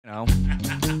know.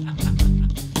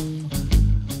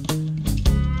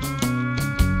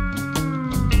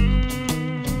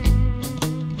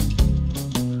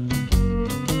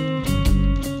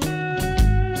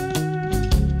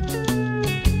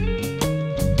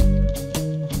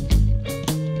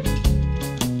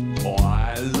 Oh,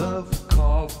 I love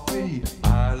coffee,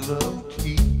 I love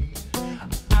tea,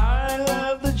 I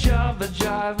love the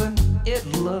Jive, and it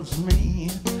loves me.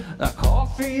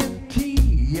 Coffee and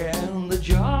tea and the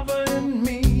Java and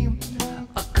me.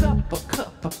 A cup, a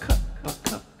cup, a cup, a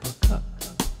cup, a cup.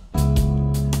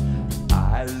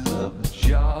 I love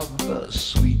Java,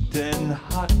 sweet and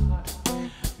hot.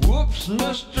 Whoops,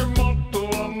 Mr. Motto,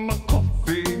 I'm a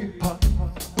coffee pot.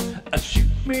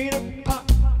 Shoot me the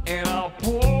pot and I'll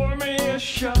pour me a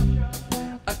shot.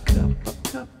 A cup, a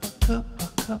cup, a cup, a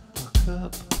cup, a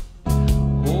cup.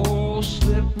 Oh,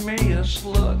 slip me a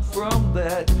slug from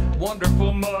that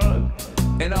wonderful mug,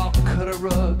 and I'll cut a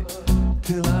rug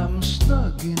till I'm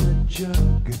snug in a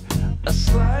jug. A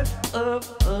slice of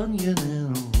onion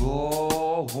and a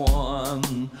raw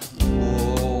one.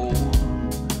 Raw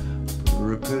one.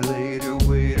 Percolator,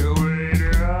 waiter,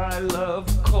 waiter. I love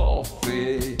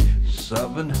coffee,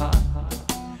 serving hot.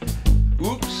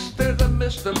 Oops, there's a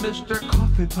Mr.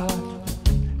 Coffee Pot.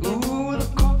 Ooh, the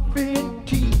coffee and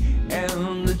tea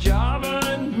and the Java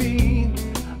and me.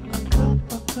 A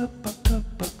cup, a cup, a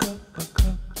cup, a cup, a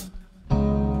cup.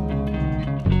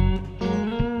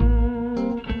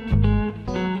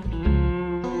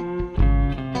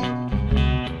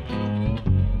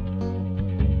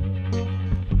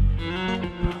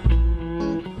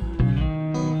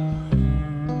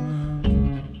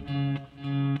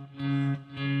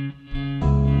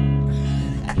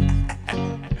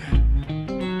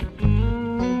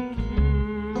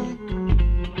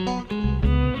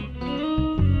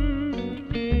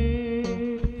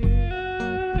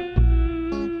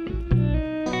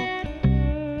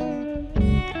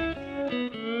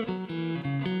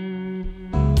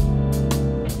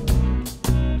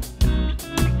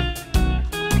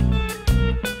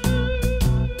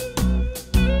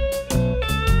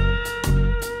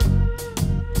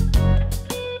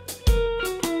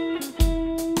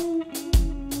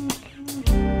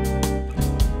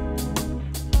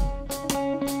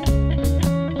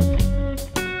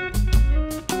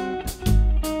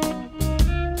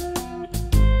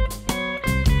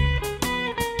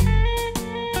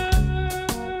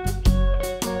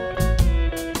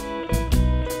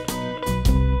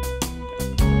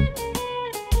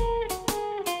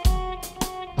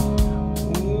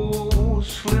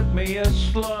 A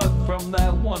slug from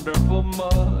that wonderful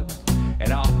mug,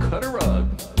 and I'll cut a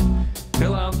rug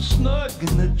till I'm snug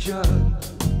in the jug.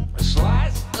 A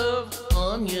slice of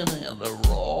onion and the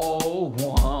raw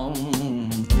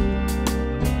one.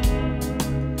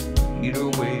 Eater,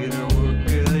 waiter,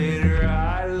 worker, later.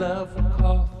 I love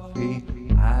coffee,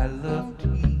 I love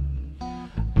tea,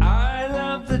 I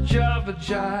love the Java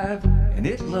Jive, and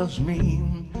it loves me.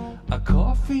 A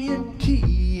coffee and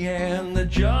tea and the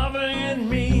Java and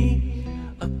me.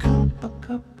 A cup, a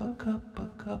cup, a cup,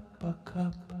 a cup, a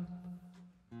cup.